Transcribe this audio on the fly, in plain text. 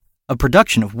a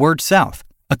production of Word South,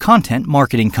 a content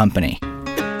marketing company.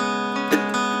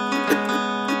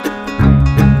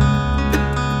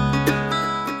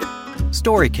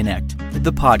 Story Connect,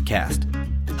 the podcast,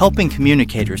 helping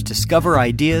communicators discover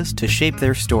ideas to shape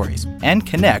their stories and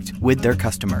connect with their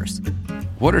customers.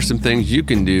 What are some things you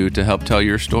can do to help tell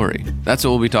your story? That's what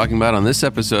we'll be talking about on this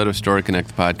episode of Story Connect,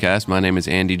 the podcast. My name is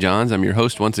Andy Johns. I'm your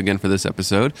host once again for this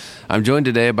episode. I'm joined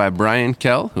today by Brian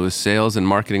Kell, who is Sales and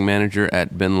Marketing Manager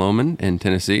at Ben Lomond in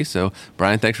Tennessee. So,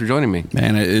 Brian, thanks for joining me.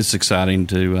 Man, it's exciting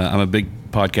to, I'm a big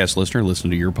podcast listener, listen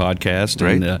to your podcast,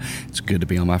 great. And it's good to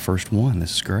be on my first one.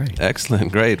 This is great.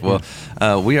 Excellent, great. Well,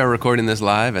 we are recording this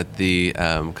live at the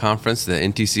conference, the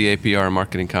NTCA PR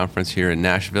Marketing Conference here in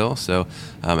Nashville. So,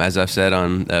 as I've said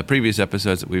on previous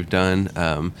episodes that we've done,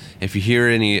 if you hear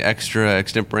any extra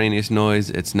extemporaneous noise,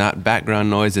 it's not background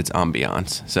noise, it's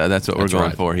ambiance. So that's what we're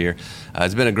going for here.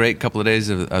 It's been a great couple of days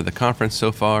of the conference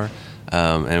so far.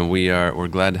 And we're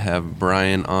glad to have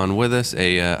Brian on with us,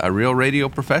 a real radio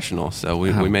professional. So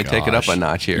we may take it up a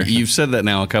notch here. You've said that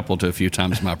now a few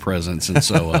times in my presence, and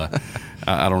so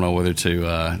I don't know whether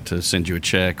to send you a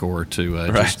check or to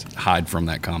just hide from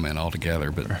that comment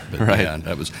altogether. But right. Yeah,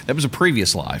 that was a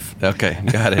previous life. Okay,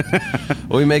 got it.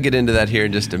 Well, we may get into that here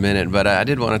in just a minute, but I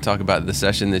did want to talk about the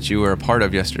session that you were a part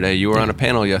of yesterday. You were on a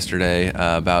panel yesterday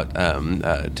about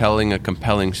telling a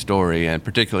compelling story, and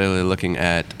particularly looking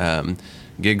at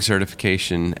gig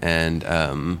certification and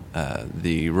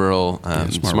the rural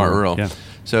Smart Rural. Yeah.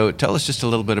 So tell us just a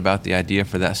little bit about the idea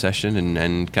for that session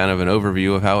and kind of an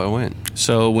overview of how it went.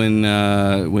 So when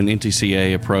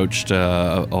NTCA approached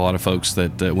a lot of folks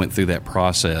that went through that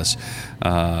process,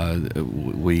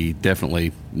 we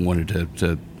definitely wanted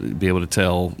to be able to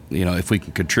tell, if we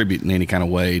can contribute in any kind of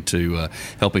way to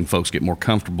helping folks get more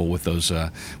comfortable with those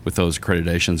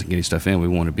accreditations and getting stuff in. We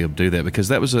wanted to be able to do that because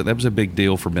that was a big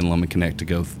deal for Ben Lomond Connect to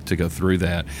go through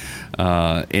that.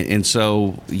 And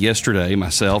so yesterday,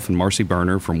 myself and Marcy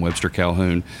Berner from Webster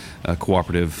Calhoun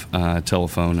Cooperative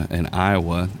Telephone in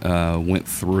Iowa went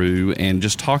through and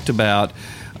just talked about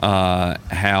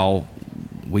how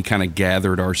we kind of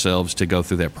gathered ourselves to go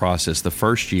through that process. The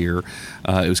first year,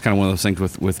 it was kind of one of those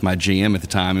things with my GM at the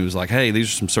time. It was like, hey, these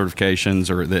are some certifications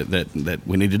or that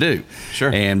we need to do. Sure.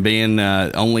 And being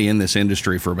only in this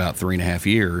industry for about 3.5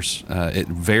 years, it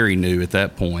very new at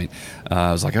that point.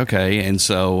 I was like, okay. And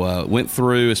so went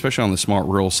through, especially on the Smart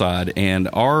Rural side. And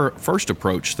our first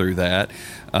approach through that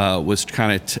was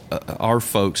kind of our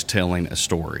folks telling a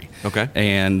story. Okay.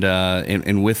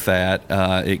 And with that,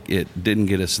 it didn't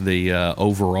get us the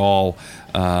overall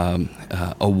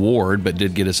award, but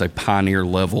did get us a pioneer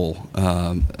level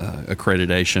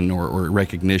accreditation or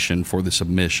recognition for the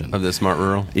submission of the Smart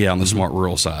Rural. Yeah, on the Smart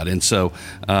Rural side. And so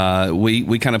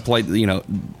we kind of played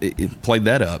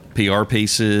that up, PR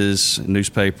pieces,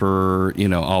 newspaper,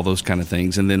 all those kind of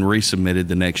things, and then resubmitted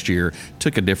the next year.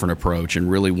 Took a different approach and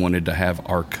really wanted to have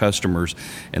our customers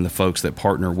and the folks that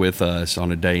partner with us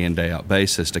on a day in, day out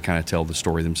basis to kind of tell the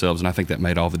story themselves. And I think that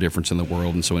made all the difference in the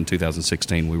world. And so in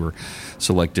 2016, we were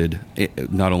selected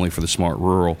not only for the Smart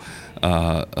Rural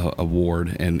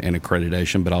award and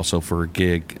accreditation, but also for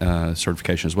gig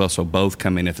certification as well. So both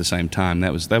coming at the same time.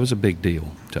 That was a big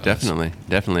deal to us.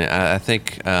 Definitely. I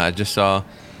think I just saw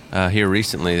here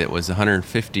recently that was the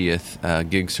 150th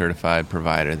gig certified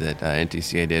provider that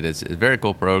NTCA did. It's a very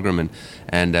cool program,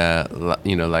 and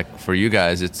like for you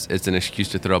guys, it's an excuse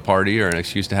to throw a party or an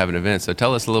excuse to have an event. So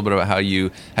tell us a little bit about how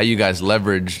you guys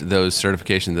leverage those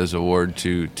certifications, those awards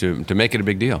to make it a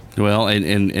big deal. Well,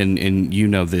 and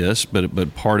this,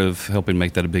 but part of helping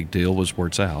make that a big deal was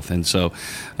Word South, and so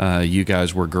you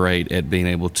guys were great at being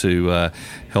able to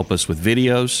help us with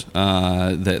videos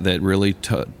that really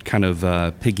kind of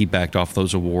piggybacked off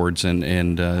those awards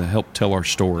and help tell our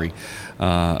story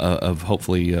of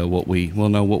hopefully what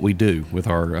we do with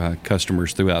our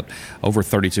customers throughout over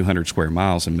 3,200 square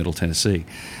miles in Middle Tennessee.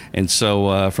 And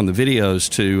so from the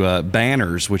videos to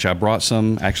banners, which I brought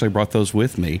those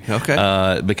with me.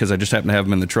 Okay. Because I just happened to have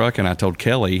them in the truck, and I told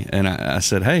Kelly, and I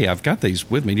said, hey, I've got these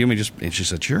with me. Do you want me just? And she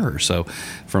said, sure. So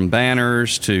from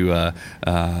banners to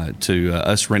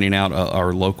us renting out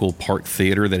our local park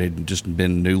theater that had just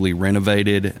been newly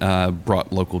renovated,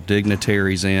 brought local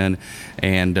dignitaries in,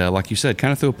 and like you said,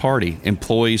 kind of threw a party.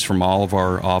 Employees from all of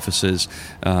our offices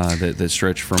that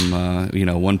stretch from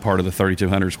one part of the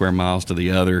 3,200 square miles to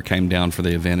the other came down for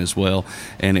the event as well,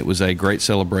 and it was a great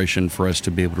celebration for us to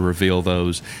be able to reveal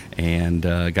those, and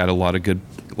got a lot of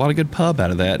good pub out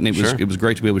of that, and it was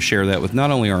great to be able to share that with not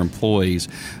only our employees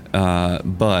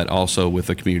but also with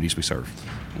the communities we serve.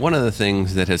 One of the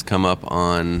things that has come up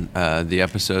on the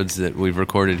episodes that we've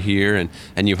recorded here,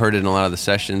 and you've heard it in a lot of the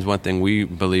sessions, one thing we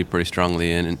believe pretty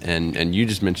strongly in, and you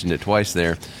just mentioned it twice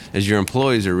there, is your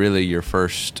employees are really your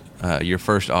first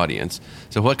audience.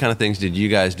 So what kind of things did you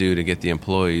guys do to get the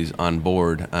employees on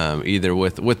board, either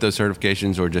with those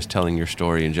certifications or just telling your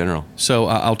story in general? So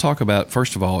I'll talk about,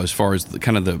 first of all, as far as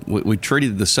we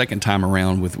treated the second time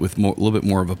around with a little bit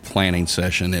more of a planning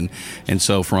session, and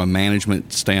so from a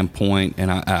management standpoint,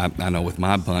 and I know with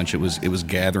my bunch, it was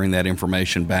gathering that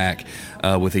information back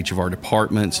with each of our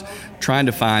departments, trying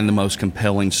to find the most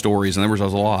compelling stories, and there was a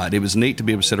lot. It was neat to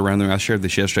be able to sit around there. I shared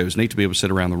this yesterday. It was neat to be able to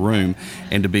sit around the room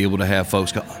and to be able to have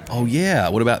folks go, oh yeah,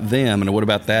 what about them, and what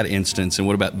about that instance, and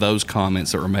what about those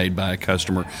comments that were made by a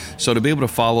customer. So to be able to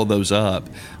follow those up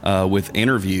with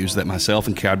interviews that myself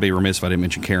and I'd be remiss if I didn't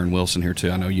mention Karen Wilson here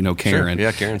too. I know you know Karen. Sure.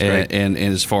 Yeah, Karen's great. And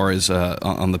as far as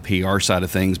on the PR side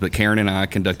of things, but Karen and I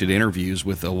conducted interviews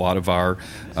with a lot of our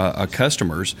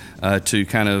customers to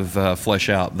kind of flesh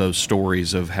out those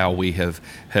stories of how we have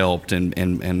helped and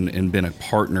been a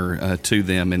partner to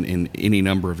them in any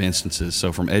number of instances.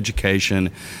 So from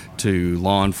education to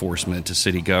law enforcement to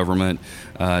city government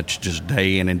to just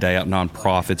day in and day out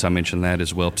nonprofits. I mentioned that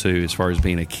as well too, as far as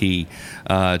being a key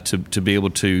to be able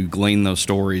to glean those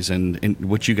stories and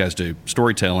what you guys do,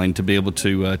 storytelling, to be able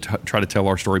to try to tell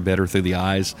our story better through the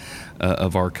eyes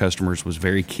of our customers was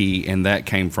very key, and that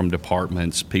came from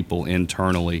departments, people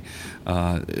internally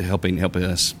helping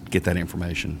us get that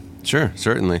information. Sure,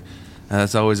 certainly.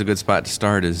 That's always a good spot to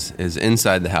start is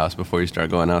inside the house before you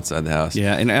start going outside the house.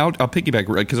 Yeah, and I'll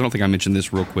piggyback, because I don't think I mentioned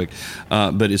this real quick,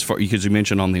 but as far, because you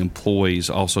mentioned on the employees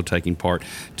also taking part,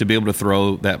 to be able to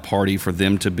throw that party for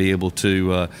them to be able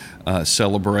to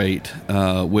celebrate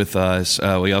with us.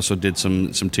 We also did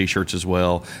some T-shirts as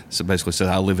well. So basically said,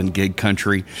 I live in gig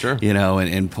country, sure.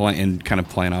 And kind of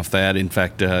playing off that. In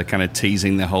fact, kind of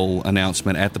teasing the whole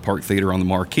announcement at the Park Theater on the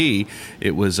marquee.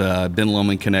 It was Ben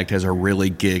Lomond Connect has a really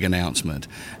gig announcement.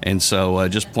 And so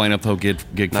just playing up the whole gig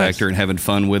nice. Factor and having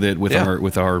fun with it with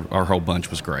our whole bunch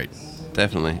was great.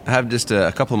 Definitely. I have just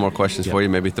a couple more questions for you,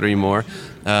 maybe three more.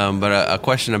 But a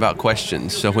question about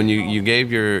questions. So when you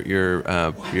gave you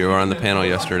were on the panel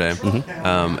yesterday,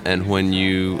 and when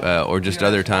you or just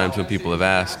other times when people have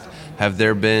asked, have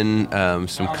there been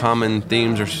some common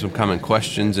themes or some common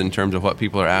questions in terms of what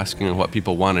people are asking and what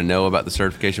people want to know about the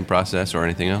certification process or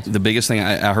anything else? The biggest thing,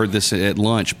 I heard this at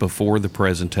lunch before the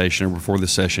presentation or before the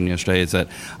session yesterday, is that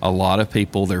a lot of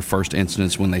people, their first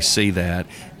instance when they see that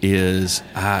is,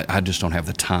 I just don't have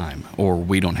the time, or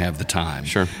we don't have the time.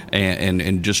 Sure.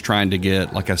 And just trying to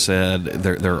get, like I said,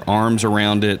 their arms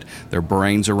around it, their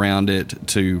brains around it,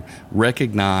 to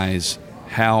recognize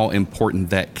how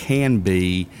important that can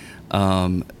be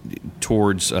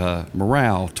towards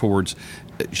morale, towards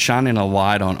shining a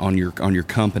light on your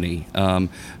company.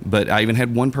 But I even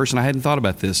had one person, I hadn't thought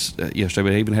about this yesterday,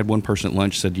 but I even had one person at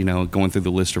lunch said, going through the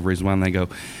list of reasons why, and they go,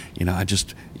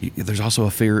 there's also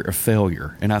a fear of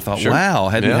failure. And I thought, sure. Wow,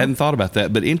 hadn't thought about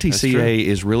that. But NTCA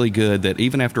is really good that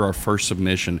even after our first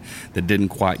submission that didn't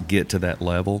quite get to that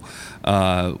level,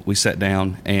 we sat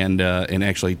down and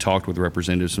actually talked with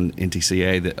representatives from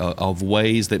NTCA of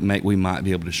ways that we might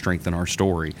be able to strengthen our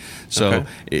story. So,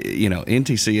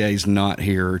 NTCA is not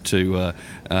here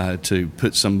to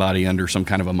put somebody under some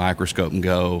kind of a microscope and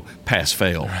go pass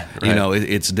fail. Right.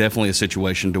 It's definitely a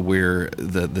situation to where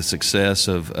the success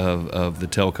of the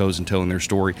telcos and telling their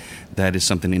story, that is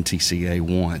something NTCA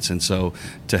wants. And so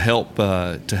to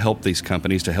help these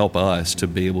companies, to help us to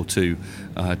be able to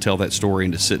tell that story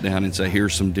and to sit down and say,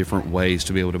 here's some different ways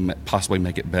to be able to possibly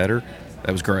make it better,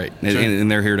 that was great. Sure. And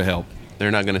they're here to help.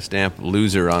 They're not going to stamp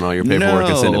loser on all your paperwork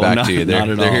and send it back to you. They're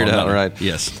here to help, right?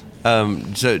 Yes.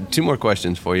 So two more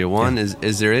questions for you. One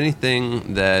is there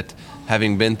anything that,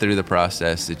 having been through the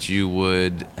process, that you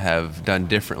would have done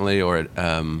differently, or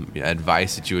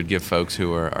advice that you would give folks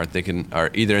who are thinking,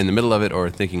 are either in the middle of it or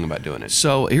thinking about doing it?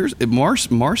 So here's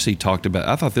Marcy talked about,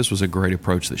 I thought this was a great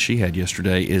approach that she had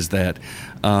yesterday, is that,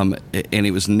 and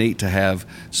it was neat to have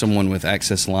someone with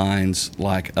access lines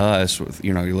like us, with,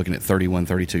 you're looking at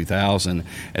 32,000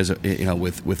 as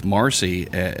with Marcy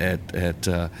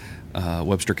at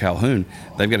Webster Calhoun,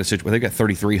 they've got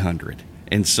 3,300.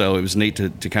 And so it was neat to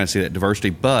kind of see that diversity.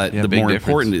 But the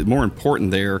more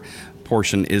important there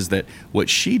portion is that what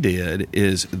she did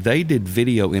is they did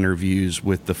video interviews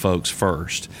with the folks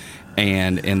first.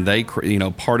 And they,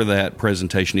 part of that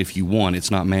presentation, if you want,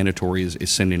 it's not mandatory, is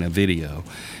sending a video.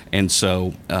 And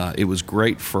so it was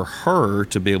great for her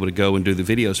to be able to go and do the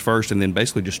videos first and then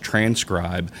basically just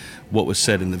transcribe what was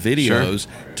said in the videos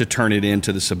to turn it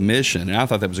into the submission. And I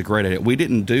thought that was a great idea. We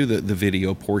didn't do the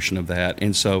video portion of that.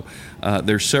 And so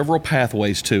there's several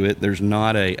pathways to it. There's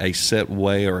not a set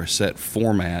way or a set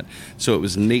format. So it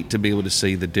was neat to be able to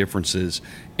see the differences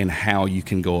in how you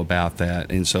can go about that.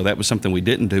 And so that was something we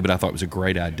didn't do, but I thought it was a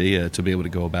great idea to be able to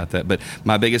go about that. But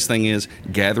my biggest thing is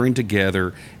gathering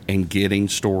together and getting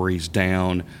stories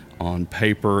down on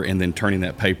paper and then turning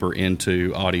that paper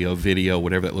into audio, video,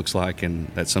 whatever that looks like. And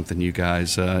that's something you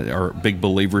guys are big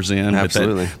believers in.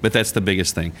 Absolutely. But that's the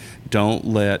biggest thing. Don't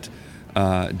let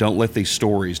these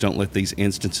stories, don't let these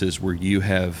instances where you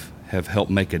have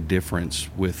helped make a difference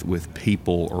with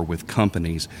people or with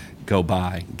companies go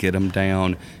by. Get them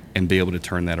down and be able to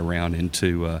turn that around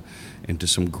into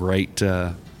some great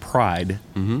pride,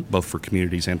 both for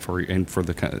communities and for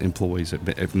the employees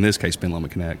in this case, Ben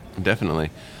Lomond Connect.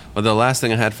 Definitely. Well, the last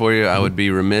thing I had for you, I would be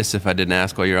remiss if I didn't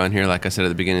ask while you're on here. Like I said at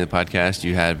the beginning of the podcast,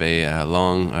 you have a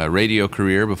long radio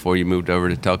career before you moved over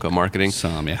to telco marketing.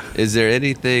 Some, yeah. Is there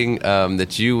anything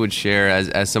that you would share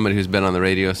as somebody who's been on the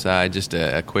radio side, just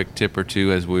a quick tip or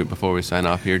two before we sign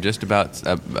off here, just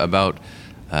about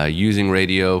using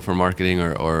radio for marketing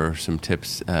or some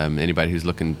tips, anybody who's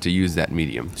looking to use that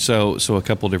medium? So a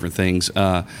couple of different things.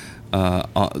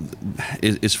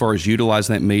 As far as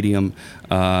utilizing that medium,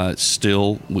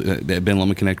 still at Ben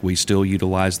Lomond Connect, we still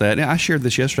utilize that. And I shared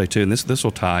this yesterday too, and this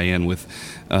will tie in with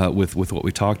what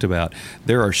we talked about.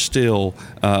 There are still,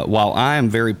 while I am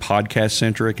very podcast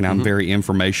centric and I'm very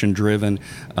information driven,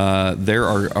 there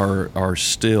are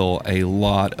still a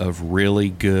lot of really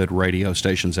good radio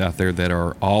stations out there that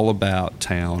are all about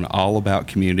town, all about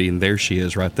community. And there she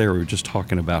is, right there. We were just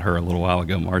talking about her a little while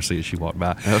ago, Marcy, as she walked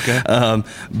by. Okay.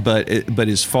 But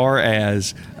as far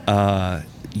as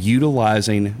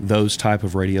utilizing those type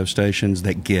of radio stations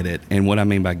that get it, and what I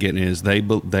mean by getting it is they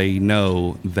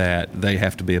know that they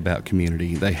have to be about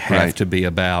community. They have to be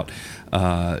about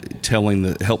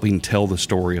helping tell the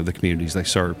story of the communities they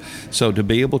serve. So to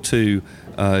be able to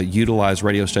utilize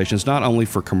radio stations not only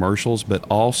for commercials, but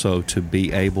also to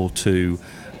be able to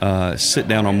sit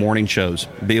down on morning shows,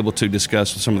 be able to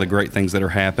discuss some of the great things that are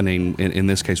happening, in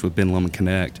this case with Ben Lomond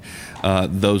Connect,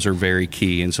 those are very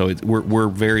key. And so we're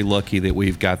very lucky that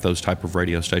we've got those type of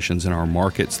radio stations in our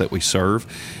markets that we serve,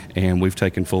 and we've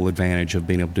taken full advantage of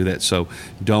being able to do that. So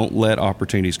don't let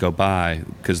opportunities go by,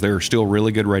 because there are still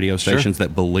really good radio stations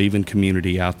that believe in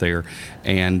community out there,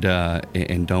 and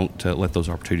don't let those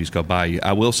opportunities go by.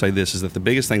 I will say this, is that the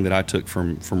biggest thing that I took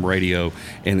from radio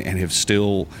and have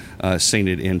still seen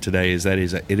it in today is that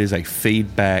it is a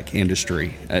feedback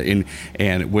industry,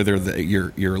 and whether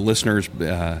your listeners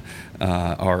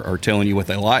are telling you what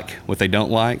they like, what they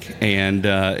don't like, and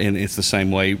it's the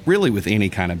same way really with any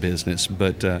kind of business.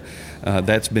 But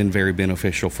that's been very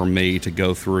beneficial for me to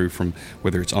go through, from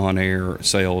whether it's on air,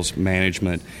 sales,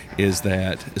 management, is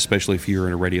that especially if you're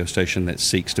in a radio station that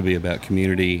seeks to be about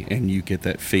community and you get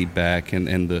that feedback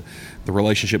and the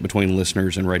relationship between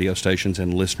listeners and radio stations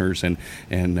and listeners and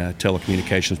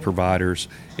telecommunications providers,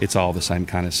 it's all the same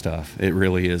kind of stuff. It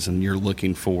really is, and you're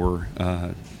looking for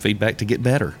feedback to get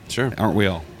better. Sure. Aren't we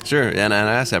all? Sure, and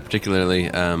I asked that particularly.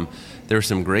 There were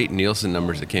some great Nielsen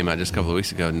numbers that came out just a couple of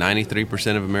weeks ago.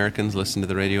 93% of Americans listen to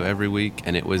the radio every week,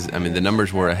 and the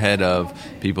numbers were ahead of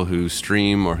people who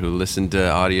stream or who listen to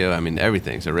audio.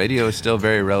 Everything. So radio is still a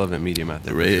very relevant medium out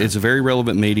there. It's a very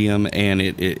relevant medium, and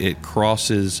it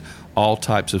crosses all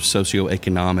types of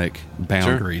socioeconomic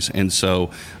boundaries. Sure. And so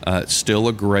it's still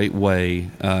a great way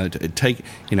to take,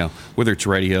 whether it's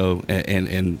radio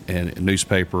and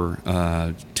newspaper,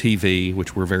 TV,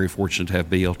 which we're very fortunate to have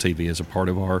BLTV as a part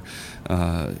of our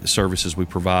services we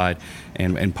provide,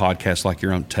 and podcasts like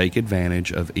your own. Take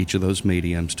advantage of each of those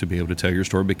mediums to be able to tell your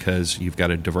story, because you've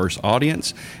got a diverse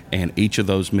audience, and each of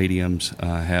those mediums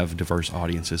have diverse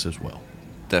audiences as well.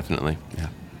 Definitely. Yeah.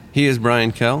 He is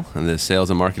Brian Kell, the sales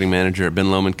and marketing manager at Ben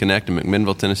Lomond Connect in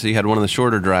McMinnville, Tennessee. Had one of the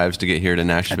shorter drives to get here to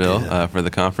Nashville for the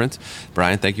conference.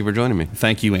 Brian, thank you for joining me.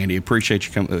 Thank you, Andy.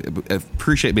 Appreciate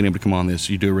being able to come on this.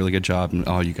 You do a really good job, and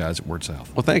all you guys at Word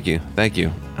South. Well, thank you. Thank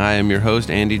you. I am your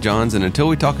host, Andy Johns, and until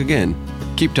we talk again,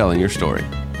 keep telling your story.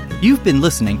 You've been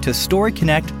listening to Story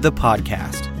Connect, the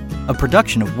podcast, a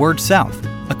production of Word South,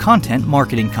 a content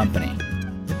marketing company.